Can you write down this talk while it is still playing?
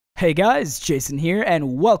Hey guys, Jason here,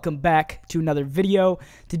 and welcome back to another video.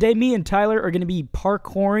 Today, me and Tyler are going to be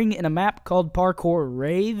parkouring in a map called Parkour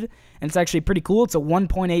Rave, and it's actually pretty cool. It's a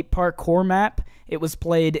 1.8 parkour map. It was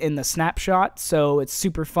played in the snapshot, so it's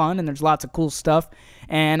super fun, and there's lots of cool stuff.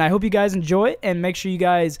 And I hope you guys enjoy it, and make sure you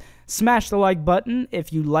guys smash the like button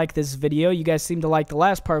if you like this video. You guys seem to like the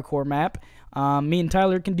last parkour map. Me and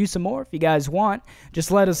Tyler can do some more if you guys want.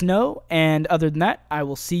 Just let us know, and other than that, I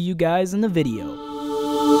will see you guys in the video.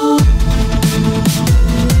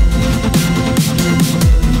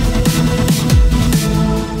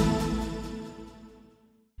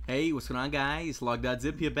 Hey, what's going on, guys?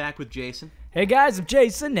 Log.zip here back with Jason. Hey guys, I'm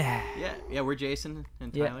Jason. Yeah, we're Jason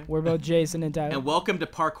and Tyler. Yeah, we're both Jason and Tyler. And welcome to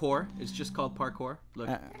Parkour. It's just called Parkour. Look.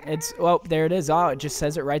 Well, there it is. Oh, it just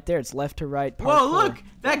says it right there. It's left to right. Parkour. Whoa, look!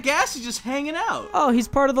 That gas is just hanging out. Oh, he's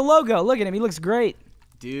part of the logo. Look at him. He looks great.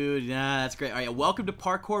 Dude, that's great. All right, welcome to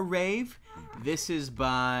Parkour Rave. This is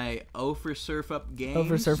by O for Surf Up Games. O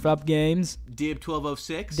for Surf Up Games. Dib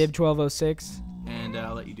 1206. Dib 1206. And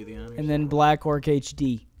I'll let you do the honors. And then Black Orc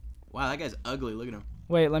HD. Wow, that guy's ugly. Look at him.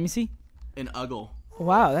 Wait, let me see. An uggle.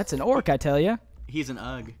 Wow, that's an orc, I tell ya. He's an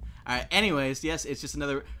ugg. All right. Anyways, yes, it's just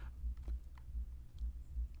another.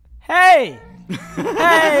 Hey!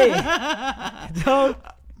 Hey! Don't.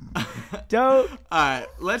 All right.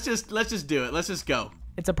 Let's just do it. Let's just go.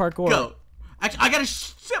 It's a parkour. Go. Actually, I gotta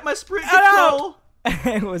set my sprint control.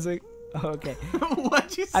 It was a. Oh, okay.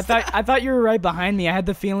 What'd you say? I thought you were right behind me. I had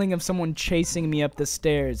the feeling of someone chasing me up the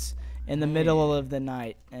stairs in the middle of the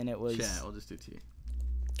night, and it was. Yeah, I'll just do it to you.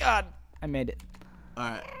 God, I made it.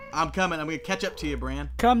 All right, I'm coming. I'm gonna catch up to you,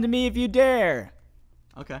 Bran. Come to me if you dare.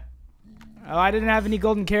 Okay. Oh, I didn't have any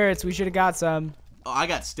golden carrots. We should have got some. Oh, I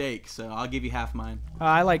got steak, so I'll give you half mine. Oh,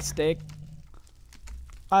 I like steak.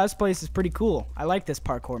 Oh, this place is pretty cool. I like this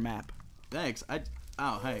parkour map. Thanks.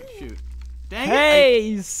 Oh, hey, shoot. Dang it. Hey,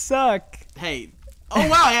 you suck. Hey. Oh,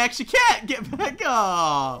 wow, I actually can't get back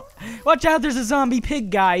up. Watch out, there's a zombie pig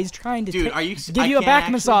guy. He's trying to give you a back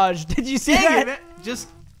massage. Did you see that? It, just,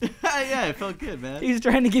 yeah, it felt good, man. He's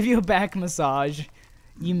trying to give you a back massage.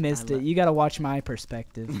 You missed it. You got to watch my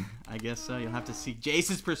perspective. I guess so. You'll have to see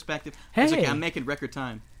Jason's perspective. Hey. It's okay. I'm making record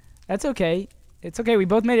time. That's okay. It's okay. We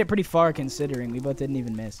both made it pretty far considering. We both didn't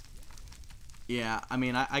even miss. Yeah, I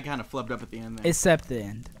mean, I kind of flubbed up at the end there. Except the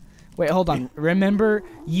end. Wait, hold on. Remember,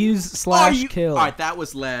 use / kill. All right, that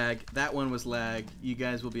was lag. That one was lag. You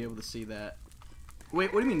guys will be able to see that.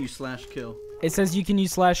 Wait, what do you mean use / kill? It says you can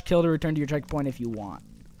use / kill to return to your checkpoint if you want.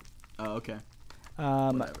 Oh, okay.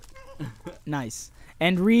 Whatever. Nice.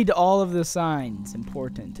 And read all of the signs.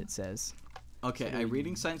 Important, it says. Okay, I'm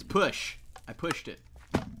reading signs. Push. I pushed it.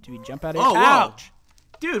 Do we jump out of it? Oh, ouch!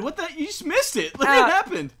 Whoa. Dude, what the? You just missed it. Look what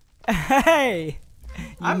happened. Hey!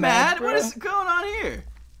 I'm mad. What is going on here?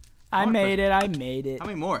 I made it. I made it. How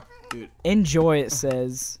many more? Dude. Enjoy, it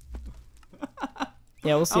says.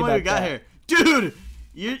 Yeah, we'll see about that. How many we got here? Dude!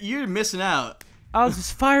 You're missing out. Oh, there's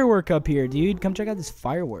this firework up here, dude. Come check out this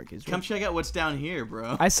firework. Come check out what's down here,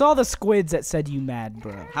 bro. I saw the squids that said you mad,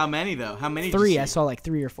 bro. How many, though? How many? 3. I saw like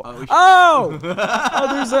 3 or 4. Oh!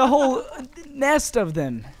 Oh, there's a whole nest of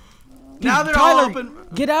them. Dude, now they're Tyler, all open.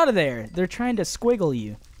 Get out of there. They're trying to squiggle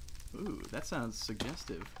you. Ooh, that sounds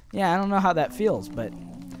suggestive. Yeah, I don't know how that feels, but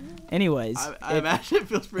anyways. I imagine it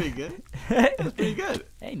feels pretty good. It feels pretty good.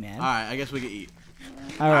 Hey, man. All right, I guess we can eat.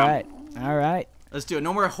 All right. All right. Let's do it.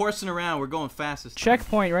 No more horsing around. We're going fast this time.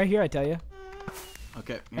 Checkpoint right here, I tell you.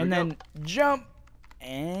 Okay. And then jump.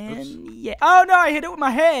 And yeah. Oh, no, I hit it with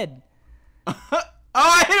my head. Oh,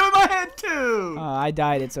 I hit it with my head, too. Oh, I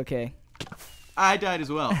died. It's okay. I died as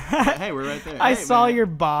well. Hey, we're right there. I saw your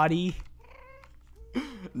body.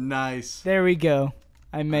 Nice. There we go.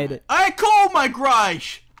 I made it. I called my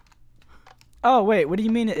grish. Oh, wait. What do you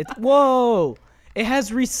mean? Whoa. It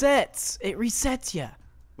has resets. It resets ya.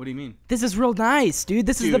 What do you mean? This is real nice, dude.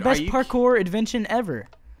 This is the best parkour invention ever.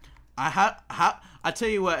 I tell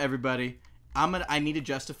you what, everybody. I need to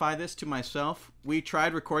justify this to myself. We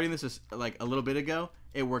tried recording this like a little bit ago.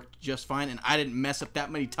 It worked just fine, and I didn't mess up that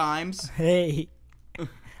many times. Hey.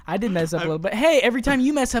 I did mess up a little bit. Hey, every time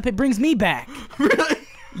you mess up, it brings me back. Really?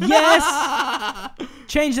 Yes!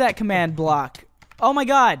 Change that command block. Oh my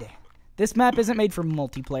god. This map isn't made for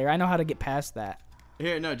multiplayer. I know how to get past that.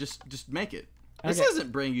 Here, no, just make it. Okay. This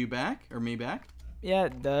doesn't bring you back, or me back. Yeah,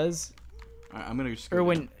 it does. Alright, I'm gonna just Or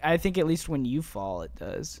when, I think at least when you fall, it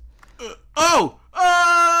does. Oh!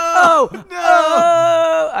 Oh! No!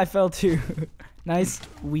 Oh! I fell too. Nice.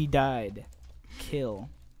 We died. Kill.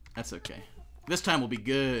 That's okay. This time will be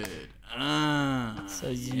good.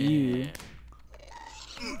 Says yeah. you.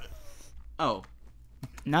 Oh.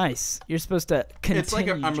 Nice. You're supposed to continue. It's like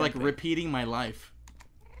I'm like repeating my life.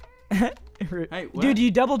 Hey, what? Dude, you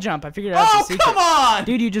double jump. I figured out the secret. Come on!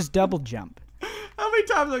 Dude, you just double jump. How many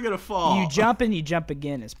times am I gonna fall? You jump and you jump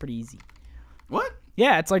again. It's pretty easy. What?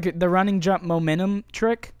 Yeah, it's like the running jump momentum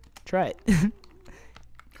trick. Try it.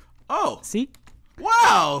 Oh. See?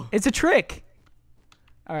 Wow. It's a trick.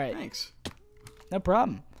 All right. Thanks. No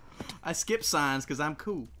problem. I skip signs because I'm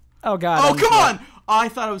cool. Oh, God. Oh, come on! Oh, I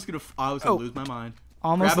thought I was gonna lose my mind.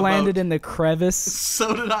 Almost landed in the crevice.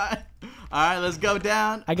 So did I. All right, let's go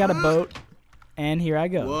down. I got a boat, and here I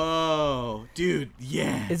go. Whoa, dude,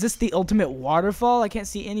 yeah. Is this the ultimate waterfall? I can't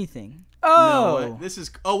see anything. Oh, no, this is.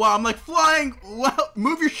 Oh wow, I'm like flying. Wow,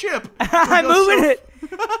 move your ship. I'm moving it.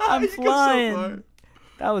 I'm You go so far. flying.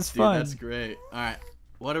 That was fun. Dude, that's great. All right,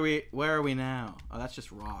 what are we? Where are we now? Oh, that's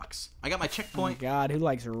just rocks. I got my Oh my checkpoint. God, who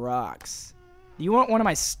likes rocks? Do you want one of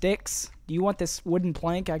my sticks? Do you want this wooden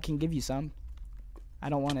plank? I can give you some. I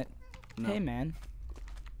don't want it. No. Hey, man.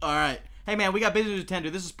 All right. Hey man, we got business to attend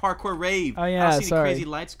to. This is Parkour Rave. Oh yeah, I don't see sorry. any crazy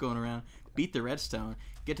lights going around. Beat the redstone.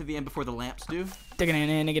 Get to the end before the lamps do. Digging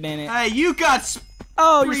in, digging in. Hey, you got.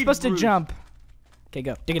 Oh, you're supposed to Bruce. jump. Okay,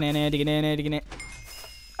 go. Digging in, digging in, digging in.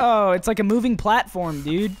 Oh, it's like a moving platform,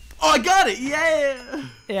 dude. Oh, I got it! Yeah!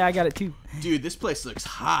 Yeah, I got it too. Dude, this place looks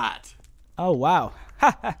hot. Oh, wow.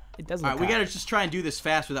 It does look Alright, we hot. gotta just try and do this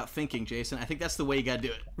fast without thinking, Jason. I think that's the way you gotta do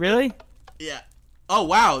it. Really? Yeah. Oh,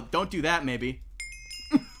 wow. Don't do that, maybe.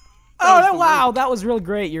 Wow, that was real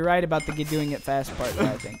great. You're right about the doing it fast part,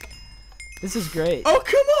 I think. This is great. Oh,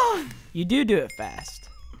 come on! You do it fast.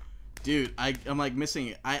 Dude, I'm like missing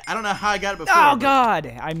it. I don't know how I got it before. Oh,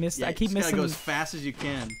 God. I missed. Yeah, I keep you just missing. gotta go as fast as you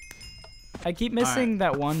can. I keep missing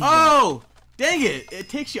that one. Oh! Dang it! It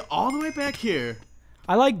takes you all the way back here.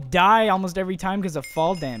 I like die almost every time because of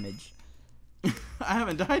fall damage. I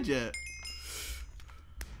haven't died yet.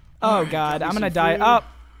 Oh, Alright, God. got me I'm going to some die. food. Up.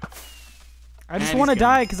 I just And want to he's gone.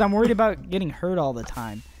 die because I'm worried about getting hurt all the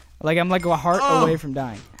time. Like, I'm like a heart Oh. away from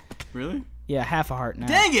dying. Really? Yeah, half a heart now.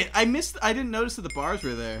 Dang it! I didn't notice that the bars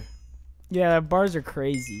were there. Yeah, the bars are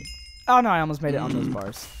crazy. Oh, no, I almost made it on those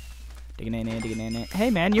bars. Digging in, digging in. Hey,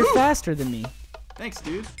 man, you're faster than me. Thanks,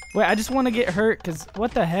 dude. Wait, I just want to get hurt because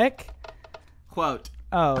what the heck? Quote.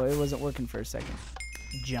 Oh, it wasn't working for a second.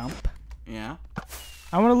 Jump. Yeah.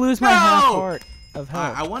 I want to lose my No! half heart of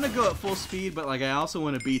health. I want to go at full speed, but like I also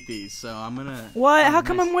want to beat these, so I'm gonna. What? How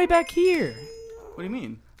come I'm way back here? What do you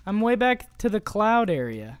mean? I'm way back to the cloud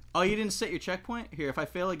area. Oh, you didn't set your checkpoint? Here, if I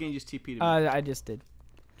fail again, just TP to me. I just did.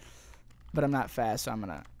 But I'm not fast, so I'm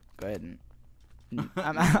gonna go ahead and.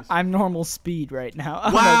 I'm normal speed right now.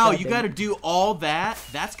 Oh, wow, God you dang got to it. do all that?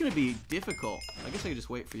 That's gonna be difficult. I guess I could just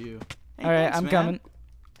wait for you. Hey, All right, thanks, I'm man. coming.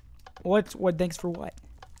 What? Thanks for what?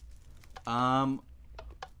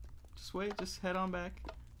 Just wait. Just head on back.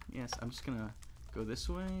 Yes, I'm just gonna go this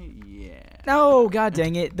way. Yeah. No, God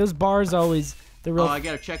dang it! Those bars always they're real. Oh, I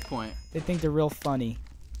got a checkpoint. They think they're real funny.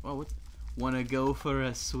 Oh, what? Wanna go for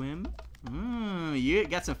a swim? You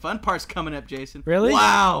got some fun parts coming up, Jason. Really?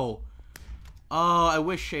 Wow. Oh, I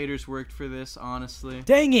wish shaders worked for this, honestly.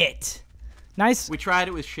 Dang it! Nice. We tried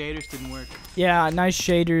it with shaders, didn't work. Yeah, nice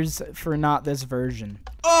shaders for not this version.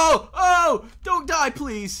 Oh! Oh! Don't die,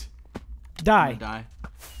 please! Die. I'm gonna die.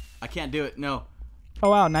 I can't do it, no.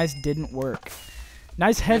 Oh wow, nice didn't work.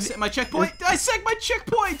 Nice I heavy. set my checkpoint? I set my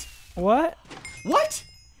checkpoint! What? What?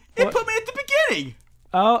 It What? put me at the beginning!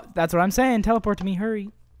 Oh, that's what I'm saying. Teleport to me,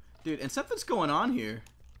 hurry. Dude, and something's going on here.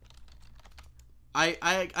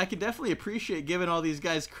 I can definitely appreciate giving all these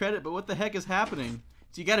guys credit, but what the heck is happening?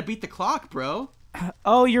 So you gotta beat the clock, bro.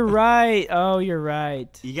 Oh, you're right. Oh, you're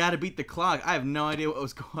right. You gotta beat the clock. I have no idea what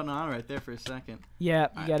was going on right there for a second. Yeah,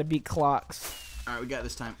 you gotta beat clocks. Alright, we got it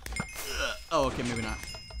this time. Oh, okay, maybe not.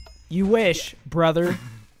 You wish, brother.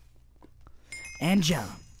 And jump.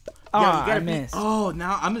 Oh, Yeah, you gotta I beat. missed. Oh,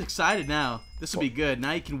 now I'm excited now. This will be good.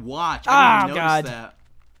 Now you can watch. I didn't even God. notice that.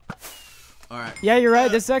 Alright. Yeah, you're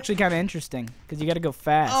right. This is actually kind of interesting because you gotta go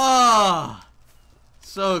fast. Oh!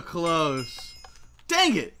 So close.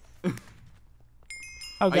 Dang it! Oh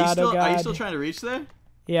Are you God! still, Oh God! Are you still trying to reach there?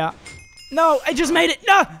 Yeah. No, I just made it.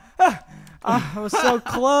 No. I was so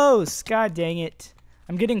close. God dang it.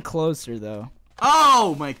 I'm getting closer though.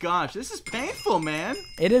 Oh my gosh, this is painful, man.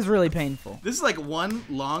 It is really painful. This is like one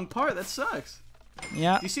long part. That sucks.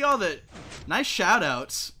 Yeah. You see all the nice shout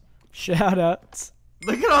outs? Shout outs.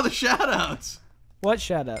 Look at all the shout outs. What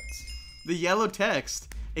shout outs? The yellow text.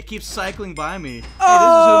 It keeps cycling by me. Hey,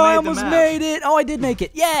 Oh, I this almost is who made the map. made it. Oh, I did make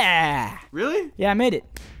it. Yeah. Really? Yeah, I made it.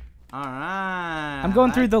 All right. I'm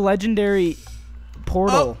going through the legendary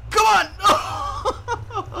portal. Oh, come on!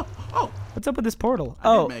 Oh, What's up with this portal? did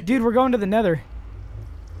Oh, make dude, it. we're going to the nether.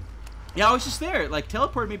 yeah, I was just there. It, like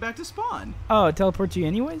teleported me back to spawn. Oh, it teleports you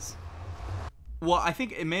anyways? Well, I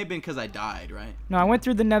think it may have been because I died, right? No, I went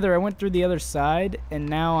through the nether. I went through the other side, and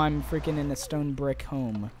now I'm freaking in a stone brick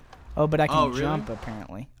home. Oh, but I can jump,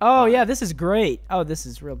 apparently. Oh, yeah, this is great. Oh, this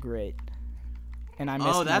is real great. And I missed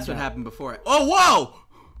Oh, that's my what jump. happened before. Oh, whoa!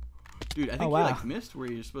 Dude, I think wow. you, like, missed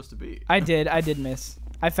where you're supposed to be. I did miss.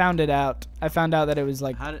 I found it out. I found out that it was,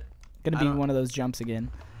 like, going to be one of those jumps again.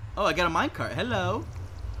 Oh, I got a minecart. Hello.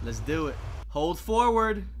 Let's do it. Hold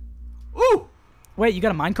forward. Ooh! Wait, you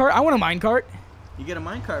got a minecart? I want a minecart. You get a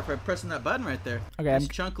minecart by pressing that button right there. Okay, it's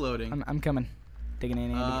chunk loading. I'm coming. Digging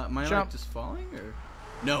in. Am I like just falling or?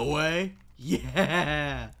 No way.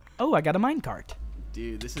 Yeah. Oh, I got a minecart.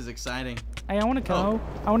 Dude, this is exciting. Hey, I want to go.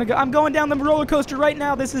 I want to go. I'm going down the roller coaster right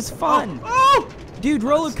now. This is fun. Oh! Dude,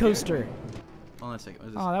 roller coaster. Hold on a second. What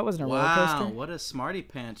is this? Oh, that wasn't a roller coaster. Wow, what a smarty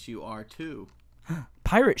pants you are too.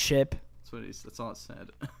 Pirate ship. That's all it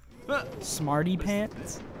said. Smarty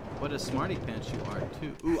pants. What a smarty pants you are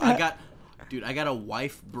too. Ooh, dude, I got a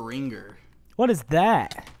wife bringer. What is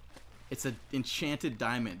that? It's an enchanted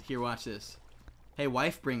diamond. Here, watch this. Hey,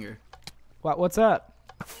 wife bringer. What's up?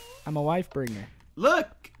 I'm a wife bringer.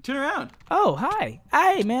 Look, turn around. Oh, hi.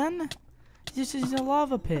 Hey, man. This is a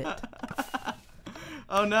lava pit.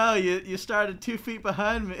 Oh no, you started 2 feet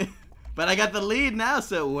behind me. But I got the lead now,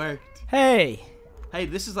 so it worked. Hey. Hey,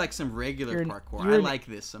 this is like some regular parkour. I like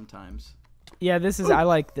this sometimes. Yeah, I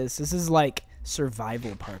like this. This is like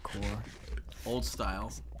survival parkour. Old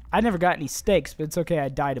style. I never got any stakes, but it's okay. I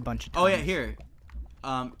died a bunch of times. Oh yeah, here.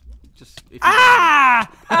 Just if you ah!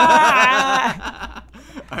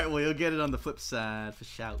 All right, well you'll get it on the flip side for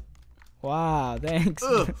shout. Wow, thanks.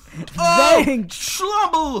 Thanks.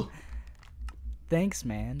 Schlumble. Thanks,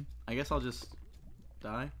 man. I guess I'll just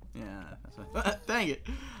die. Yeah. That's dang it.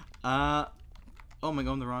 Oh, am I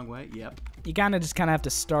going the wrong way? Yep. You kind of have to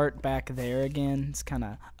start back there again. It's kind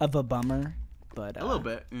of a bummer, but a little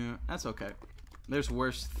bit. Yeah, that's okay. There's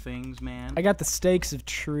worse things, man. I got the stakes of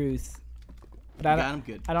truth. But I got 'em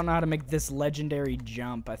good. I don't know how to make this legendary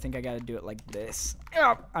jump. I think I got to do it like this.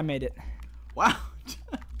 Oh, I made it. Wow.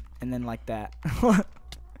 And then like that. What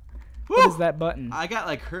is that button? I got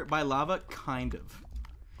like hurt by lava, kind of.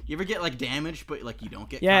 You ever get like damaged, but like you don't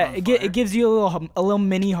get? Yeah, it gives you a little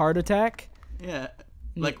mini heart attack. Yeah.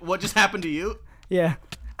 Like what just happened to you? Yeah.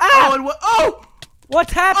 Ah! Oh, and what? Oh!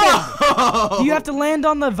 What happened? Oh! Do you have to land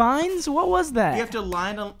on the vines? What was that? You have to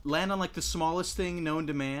land on like the smallest thing known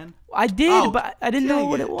to man. I did, but I didn't know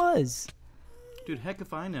what it was. Dude, heck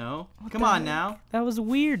if I know. Come on now. That was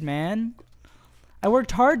weird, man. I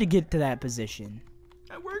worked hard to get to that position.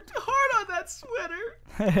 I worked hard on that sweater.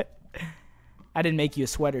 I didn't make you a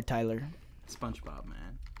sweater, Tyler. SpongeBob,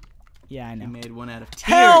 man. Yeah, I know. You made one out of tears.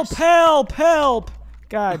 Help! Help! Help!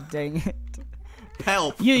 God dang it.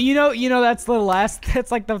 Help. You know that's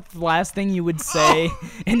like the last thing you would say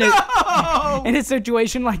in a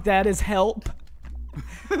situation like that is help.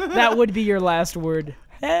 That would be your last word.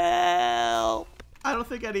 Help. I don't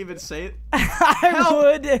think I'd even say it. I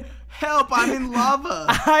would. Help, I'm in lava.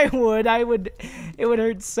 I would. It would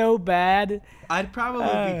hurt so bad. I'd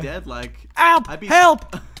probably be dead like Help!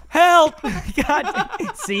 Help! Help! God.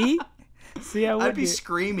 See, I would. I'd be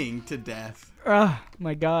screaming to death. Oh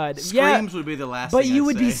my God! Screams would be the last. But thing you I'd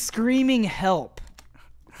would say. be screaming help.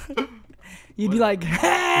 You'd be like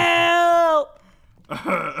help,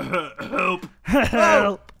 help,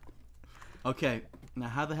 help. Okay, now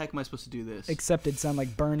how the heck am I supposed to do this? Except it sound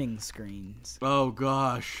like burning screens. Oh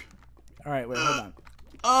gosh. All right, wait, hold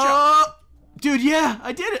on. Dude, yeah,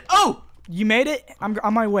 I did it. Oh, you made it. I'm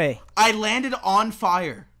on my way. I landed on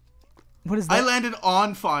fire. What is that? I landed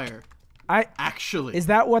on fire. Actually. Is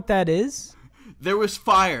that what that is? There was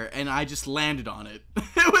fire, and I just landed on it.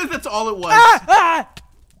 That's all it was.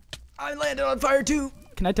 I landed on fire too.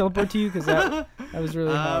 Can I teleport to you? Because that was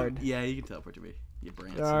really hard. Yeah, you can teleport to me. You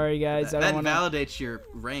Branson. Sorry, guys. That validates your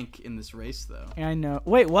rank in this race, though. I know.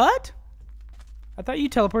 Wait, what? I thought you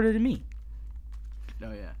teleported to me.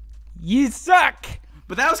 Oh, yeah. You suck.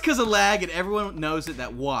 But that was because of lag, and everyone knows it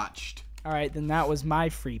that watched. All right, then that was my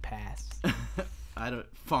free pass.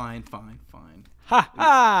 Fine. Ha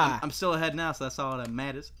ha! I'm still ahead now, so that's all that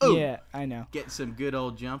matters. Ooh, yeah, I know. Getting some good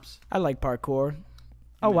old jumps. I like parkour.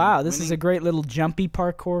 Oh wow, this is a great little jumpy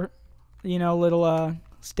parkour. You know, little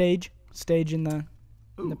stage in the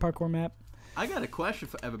parkour map. I got a question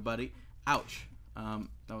for everybody. Ouch.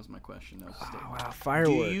 That was my question. That was wow,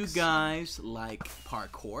 fireworks. Do you guys like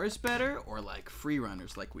parkours better or like free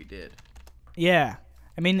runners like we did? Yeah.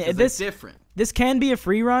 I mean, this different. This can be a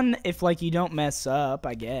free run if like you don't mess up,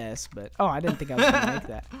 I guess. But I didn't think I was gonna make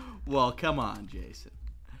that. Well, come on, Jason.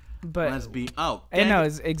 But let's be. Oh, I know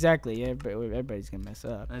exactly. Yeah, everybody's gonna mess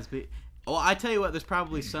up. Let's be. Oh, I tell you what, there's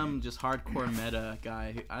probably some just hardcore meta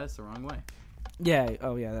guy who... that's the wrong way. Yeah,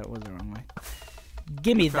 oh yeah, that was the wrong way.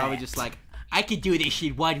 Give me that. Probably just like, I could do this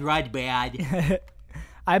shit one run, man.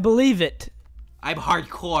 I believe it. I'm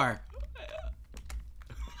hardcore.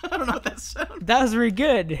 I don't know what that sounds. That was very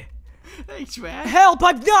good. Thanks, man. Help,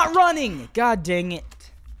 I'm not running! God dang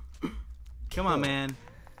it. Come on, man. You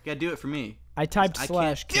gotta do it for me. I typed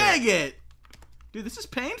slash kill. Dang it! Dude, this is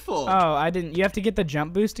painful. Oh, I didn't. You have to get the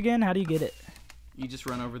jump boost again? How do you get it? You just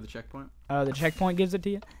run over the checkpoint. Oh, the checkpoint gives it to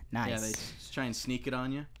you? Nice. Yeah, they just try and sneak it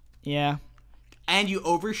on you. Yeah. And you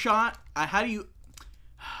overshot? How do you...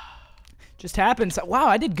 Just happens. Wow,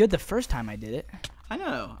 I did good the first time I did it. I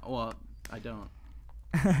know. Well, I don't.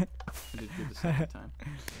 I did good the second time.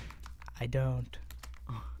 I don't.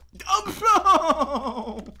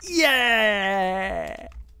 Oh, no! Yeah!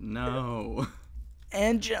 No.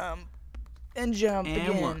 And jump. And jump And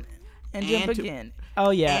again. one. And jump And two. again. Oh,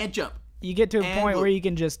 yeah. And jump. You get to a And point look. where you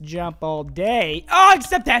can just jump all day. Oh,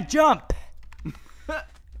 except that jump!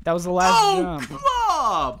 That was the last jump.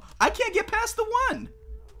 Kebab! I can't get past the one.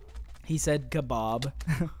 He said kebab.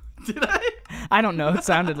 Did I? I don't know. It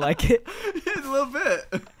sounded like it. A little bit.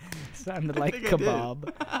 It sounded like think I did.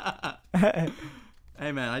 kebab.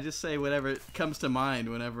 Hey, man, I just say whatever comes to mind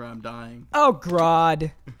whenever I'm dying. Oh,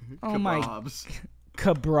 God. Oh, my. Kebabs.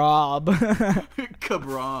 Kabrab.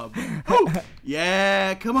 Kabrab. Oh,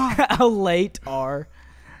 yeah, come on. How late are?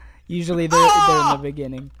 Usually they're in the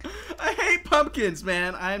beginning. I hate pumpkins,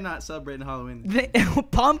 man. I am not celebrating Halloween.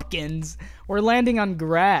 Pumpkins. We're landing on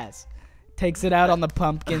grass. Takes it out on the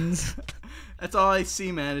pumpkins. That's all I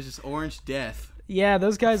see, man, is just orange death. Yeah,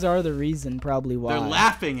 those guys are the reason probably why. They're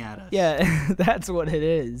laughing at us. Yeah, that's what it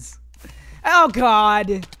is. Oh,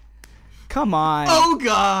 God. Come on. Oh,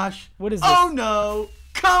 gosh. What is this? Oh, no.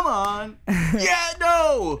 Come on. Yeah,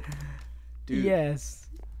 no. Dude. Yes.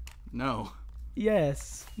 No.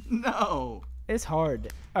 Yes. No. It's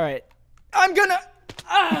hard. All right. I'm gonna...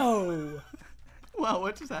 Oh! Wow,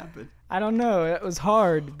 what just happened? I don't know. It was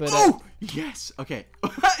hard, but... Oh! Yes! Okay.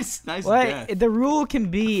 It's nice Well, death. the rule can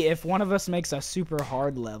be if one of us makes a super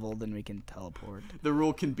hard level, then we can teleport. The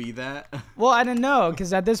rule can be that. Well, I don't know,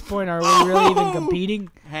 because at this point, are we really even competing?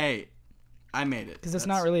 Hey, I made it. Because it's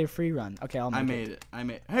not really a free run. Okay, I'll make it. I made it. I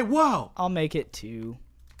made. Hey, whoa! I'll make it too.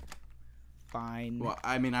 Fine. Well,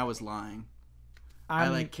 I mean, I was lying. I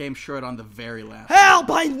like came short on the very last. Help!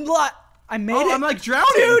 I made it. I'm like drowning.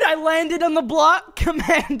 Dude, I landed on the block,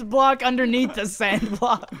 command block underneath the sand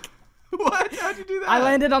block. What? How'd you do that? I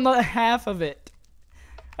landed on the half of it.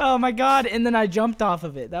 Oh my God! And then I jumped off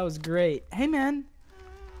of it. That was great. Hey man.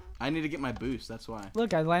 I need to get my boost. That's why.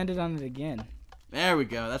 Look, I landed on it again. There we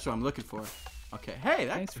go. That's what I'm looking for. Okay. Hey,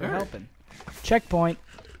 that Thanks for hurt. helping. Checkpoint.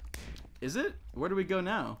 Is it? Where do we go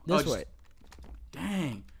now? This Oh, way.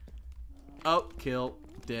 Dang. Oh, kill.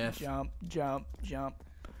 Death. Jump, jump, jump.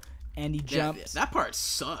 And he Yeah, jumps. that part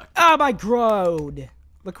sucked. Oh my God!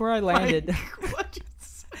 Look where I landed. What you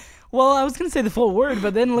say? Well, I was gonna say the full word,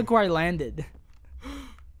 but then look where I landed.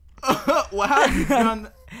 Well, how did you done?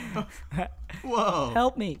 Whoa.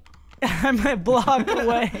 Help me! I'm a block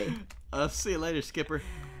away. See you later, Skipper.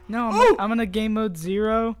 No, Ooh! I'm gonna game mode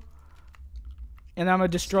 0, and I'm gonna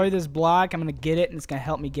destroy this block. I'm gonna get it, and it's gonna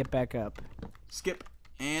help me get back up. Skip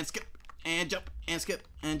and skip and jump and skip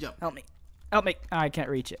and jump. Help me! Help me! Oh, I can't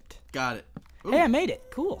reach it. Got it. Ooh. Hey, I made it.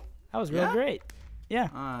 Cool. That was real Yeah? great. Yeah.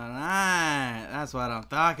 All right, that's what I'm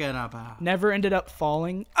talking about. Never ended up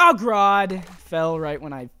falling. Oh, God! Fell right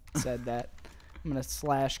when I said that. I'm gonna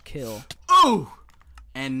slash kill. Ooh!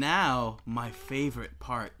 And now, my favorite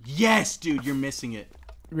part. Yes, dude, you're missing it.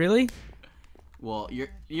 Really? Well,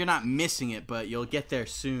 you're not missing it, but you'll get there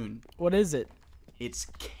soon. What is it? It's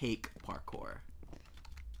cake parkour.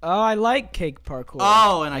 Oh, I like cake parkour.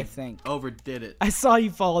 Oh, and I think overdid it. I saw you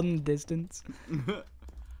fall in the distance.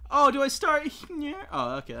 Oh, do I start here?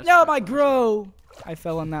 Oh, okay. That's No, parkour. my grow. I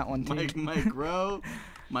fell on that one too. My grow,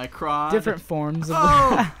 my crod. Different forms of.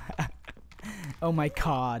 Oh! Oh my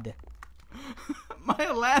cod. My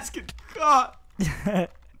Alaskan cod.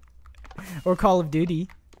 Or Call of Duty.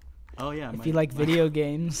 Oh yeah. If you like video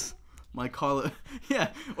games. My call it. Yeah.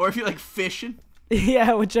 Or if you like fishing.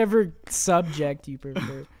 Yeah, whichever subject you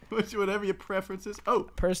prefer. Whatever your preference is. Oh.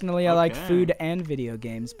 Personally, I like Okay. food and video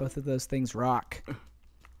games. Both of those things rock.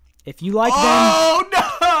 If you like them, Oh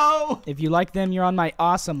no! if you like them, you're on my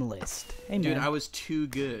awesome list. Hey man. Dude, I was too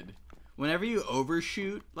good. Whenever you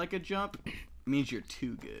overshoot like a jump, it means you're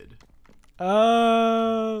too good.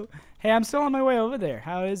 Oh. Hey, I'm still on my way over there.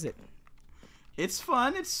 How is it? It's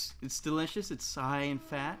fun. It's delicious. It's high in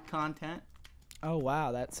fat content. Oh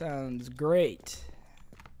wow, that sounds great.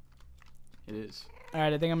 It is. All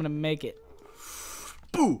right, I think I'm gonna make it.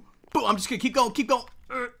 Boo! Boo! I'm just gonna keep going. Keep going.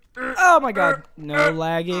 Oh my god! No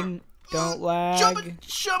lagging. Don't lag. Shove it!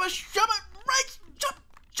 Shove it! Shove it! Right! Jump!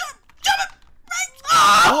 Jump! Shove it! Right!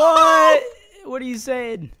 Ah! What? What are you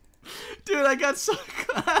saying? Dude, I got so.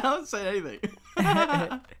 I don't say anything.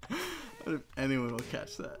 If anyone will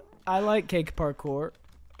catch that. I like cake parkour.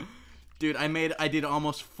 Dude, I did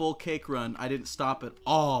almost full cake run. I didn't stop at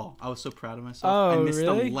all. I was so proud of myself. Oh, I missed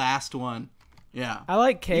really? the last one. Yeah. I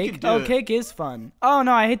like cake. Oh, cake is fun. Oh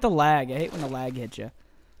no, I hate the lag. I hate when the lag hits you.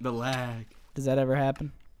 The lag. Does that ever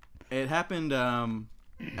happen? It happened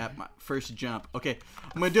at my first jump. Okay,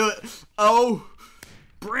 I'm gonna do it. Oh,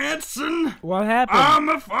 Branson. What happened? I'm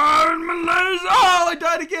a firing my laser. Oh, I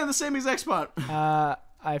died again. The same exact spot. I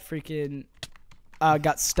freaking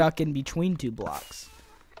got stuck in between 2 blocks.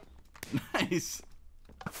 Nice.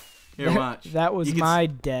 Here, watch. That was my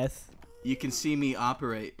death. You can see me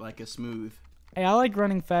operate like a smooth. Hey, I like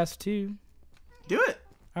running fast too. Do it.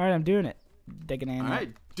 All right, I'm doing it. Digging in. All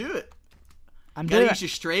right, do it. I'm Gotta doing use your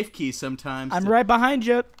strafe key sometimes. I'm right behind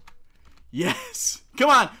you. Yes. Come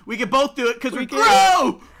on, we can both do it because we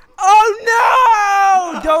grow.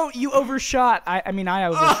 Oh no! Don't you overshot? I mean, I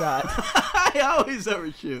overshot. I always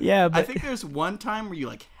overshoot. Yeah, but I think there's one time where you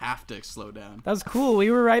like have to slow down. That was cool.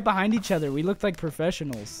 We were right behind each other. We looked like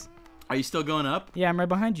professionals. Are you still going up? Yeah, I'm right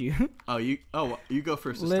behind you. You go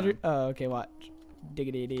first this time. Oh, okay, watch.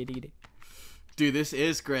 Diggity diggity. Dude, this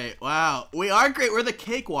is great. Wow, we are great. We're the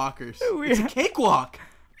cakewalkers. It's a Yeah. cakewalk.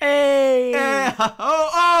 Hey! Yeah.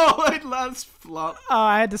 Oh, let's flop. Oh,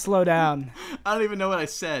 I had to slow down. I don't even know what I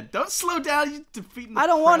said. Don't slow down. You're defeating the I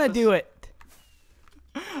don't want to preface. do it.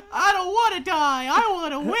 I don't want to die. I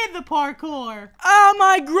want to win the parkour. Oh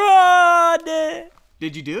my god!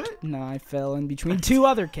 Did you do it? No, I fell in between 2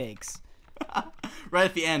 other cakes. Right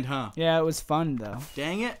at the end, huh? Yeah, it was fun though.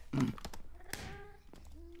 Dang it.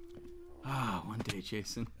 Ah, one day,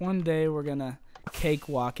 Jason. One day we're gonna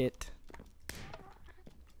cakewalk it.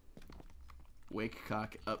 Wake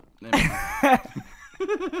cock up. Never mind.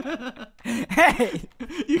 Hey!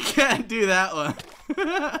 You can't do that one.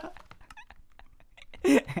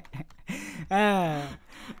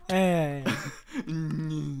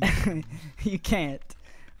 You can't.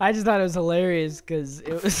 I just thought it was hilarious because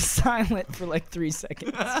it was silent for like 3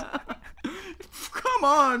 seconds. Come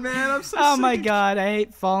on, man. I'm so Oh sick my of god, I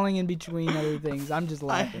hate falling in between other things. I'm just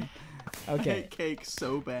laughing. I Okay. hate cake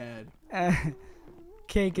so bad.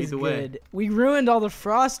 Cake is Either way. good. We ruined all the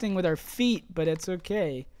frosting with our feet, but it's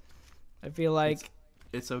okay. I feel like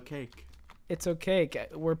It's okay. it's okay.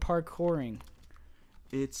 We're parkouring.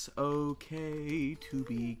 It's okay to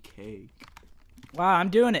be cake. Wow, I'm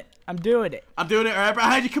doing it. I'm doing it. I'm doing it right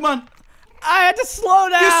behind you. Come on. I had to slow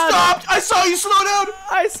down. You stopped. I saw you slow down.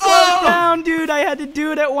 I slowed down, dude. I had to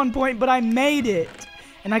do it at one point, but I made it.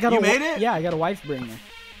 And I got You made it? Yeah, I got a wife bringer.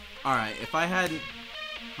 All right. If I hadn't,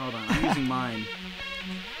 hold on. I'm using mine.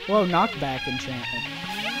 Whoa, knockback enchantment.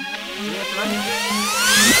 See, that's what I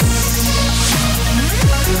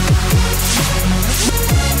did.